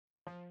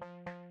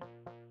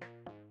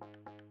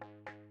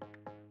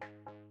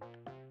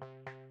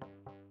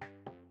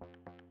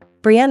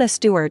Breanna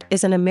Stewart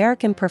is an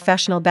American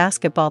professional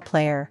basketball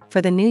player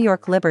for the New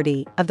York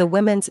Liberty of the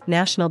Women's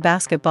National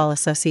Basketball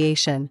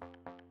Association.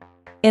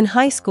 In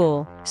high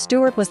school,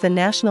 Stewart was the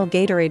National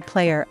Gatorade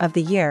Player of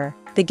the Year,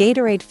 the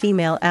Gatorade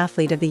Female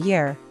Athlete of the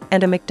Year,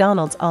 and a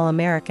McDonald's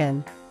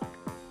All-American.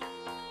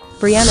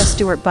 Breanna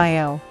Stewart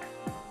Bio.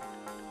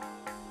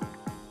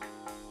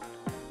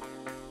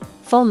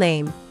 Full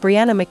name,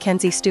 Breanna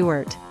Mackenzie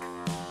Stewart.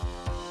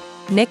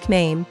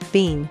 Nickname,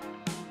 Bean.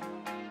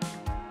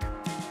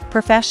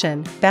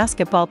 Profession,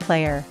 basketball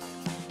player.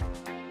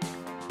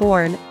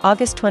 Born,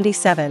 August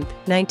 27,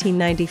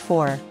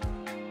 1994.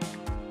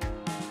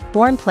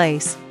 Born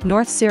place,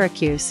 North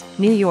Syracuse,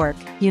 New York,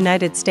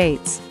 United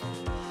States.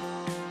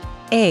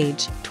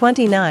 Age,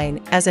 29,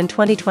 as in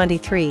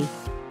 2023.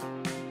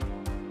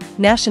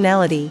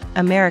 Nationality,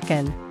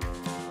 American.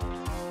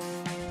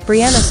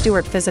 Breanna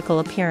Stewart physical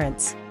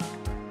appearance.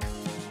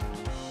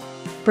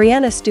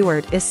 Breanna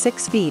Stewart is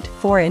 6 feet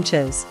 4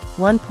 inches,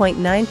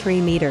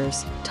 1.93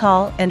 meters,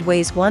 tall and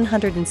weighs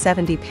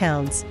 170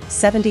 pounds,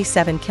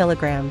 77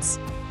 kilograms.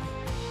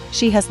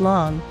 She has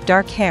long,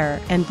 dark hair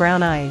and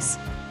brown eyes.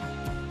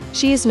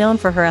 She is known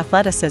for her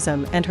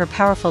athleticism and her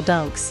powerful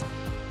dunks.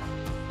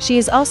 She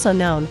is also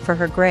known for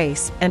her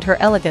grace and her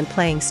elegant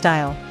playing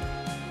style.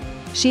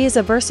 She is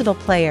a versatile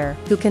player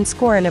who can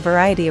score in a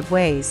variety of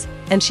ways,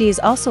 and she is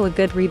also a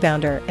good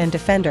rebounder and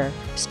defender.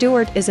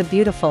 Stewart is a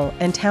beautiful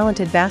and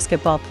talented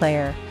basketball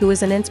player who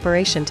is an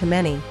inspiration to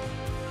many.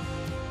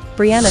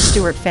 Breanna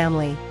Stewart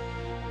family.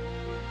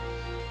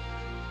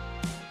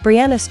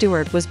 Breanna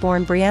Stewart was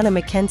born Breanna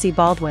Mackenzie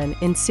Baldwin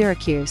in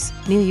Syracuse,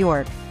 New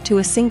York, to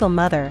a single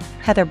mother,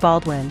 Heather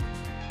Baldwin.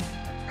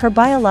 Her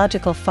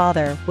biological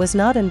father was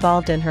not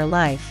involved in her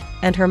life,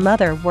 and her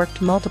mother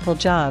worked multiple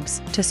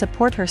jobs to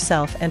support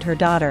herself and her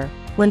daughter.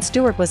 When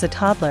Stewart was a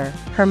toddler,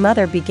 her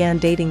mother began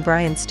dating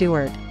Brian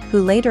Stewart,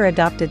 who later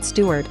adopted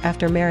Stewart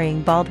after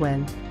marrying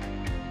Baldwin.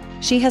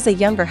 She has a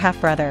younger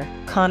half-brother,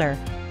 Connor.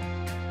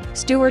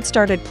 Stewart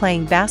started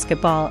playing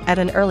basketball at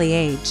an early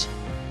age.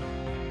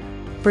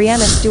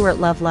 Breanna Stewart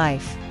love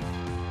life.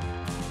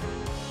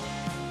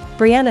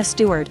 Breanna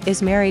Stewart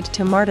is married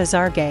to Marta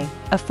Zargay,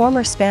 a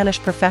former Spanish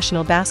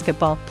professional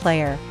basketball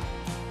player.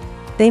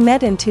 They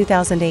met in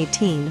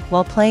 2018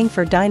 while playing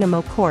for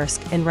Dynamo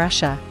Kursk in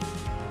Russia.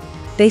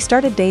 They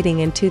started dating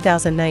in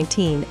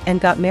 2019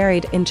 and got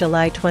married in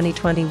July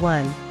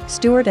 2021.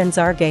 Stewart and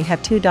Zargay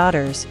have 2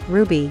 daughters,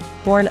 Ruby,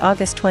 born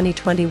August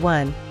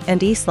 2021,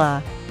 and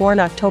Isla, born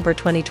October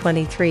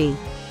 2023.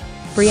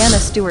 Breanna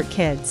Stewart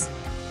kids.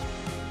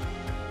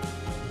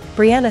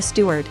 Breanna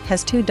Stewart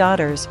has 2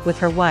 daughters with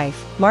her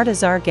wife, Marta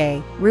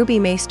Zargay, Ruby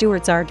May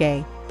Stewart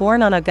Zargay,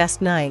 born on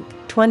August 9,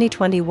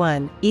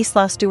 2021,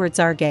 Isla Stewart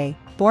Zargay,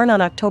 born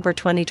on October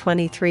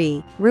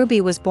 2023.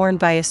 Ruby was born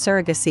via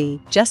surrogacy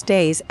just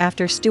days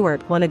after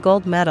Stewart won a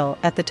gold medal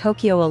at the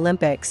Tokyo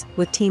Olympics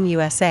with Team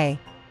USA.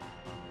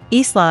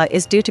 Isla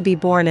is due to be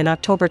born in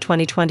October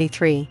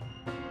 2023.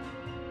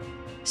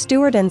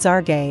 Stewart and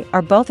Zargay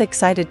are both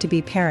excited to be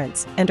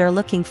parents and are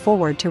looking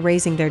forward to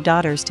raising their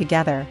daughters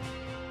together.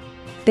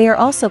 They are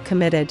also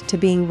committed to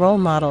being role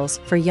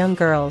models for young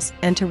girls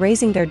and to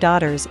raising their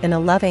daughters in a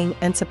loving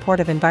and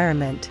supportive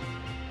environment.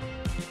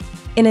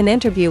 In an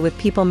interview with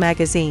People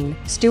magazine,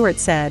 Stewart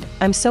said,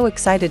 "I'm so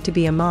excited to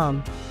be a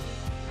mom.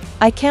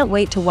 I can't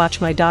wait to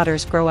watch my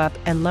daughters grow up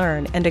and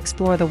learn and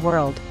explore the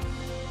world.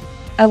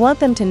 I want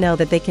them to know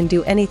that they can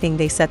do anything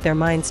they set their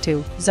minds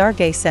to."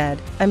 Zargay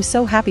said, "I'm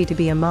so happy to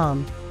be a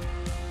mom.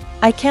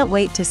 I can't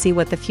wait to see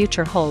what the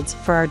future holds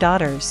for our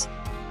daughters.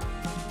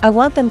 I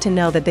want them to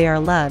know that they are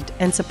loved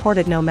and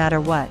supported no matter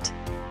what."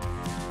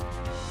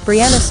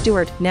 Breanna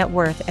Stewart net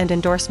worth and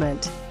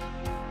endorsement.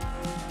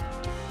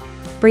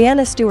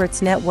 Breanna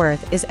Stewart's net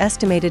worth is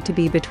estimated to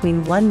be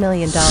between $1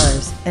 million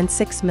and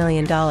 $6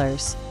 million.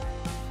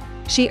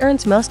 She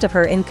earns most of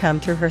her income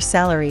through her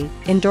salary,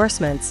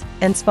 endorsements,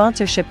 and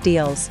sponsorship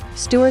deals.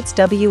 Stewart's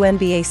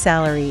WNBA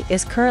salary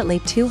is currently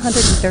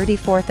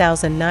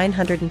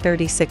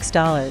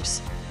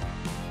 $234,936.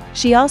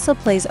 She also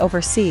plays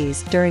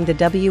overseas during the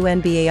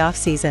WNBA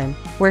offseason,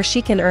 where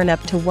she can earn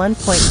up to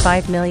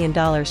 $1.5 million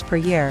per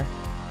year.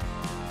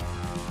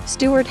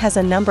 Stewart has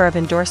a number of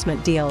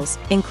endorsement deals,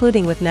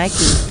 including with Nike,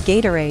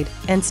 Gatorade,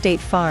 and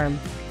State Farm.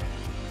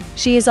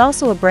 She is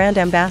also a brand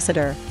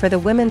ambassador for the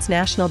Women's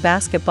National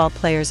Basketball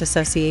Players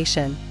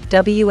Association,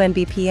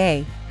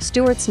 WNBPA.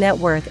 Stewart's net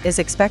worth is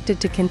expected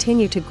to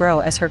continue to grow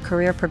as her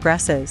career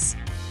progresses.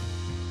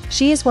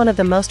 She is one of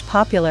the most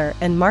popular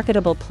and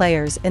marketable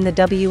players in the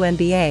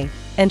WNBA,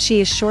 and she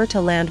is sure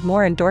to land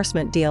more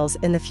endorsement deals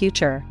in the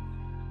future.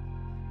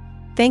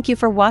 Thank you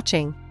for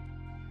watching.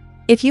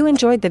 If you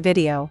enjoyed the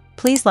video,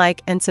 please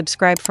like and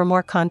subscribe for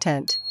more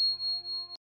content.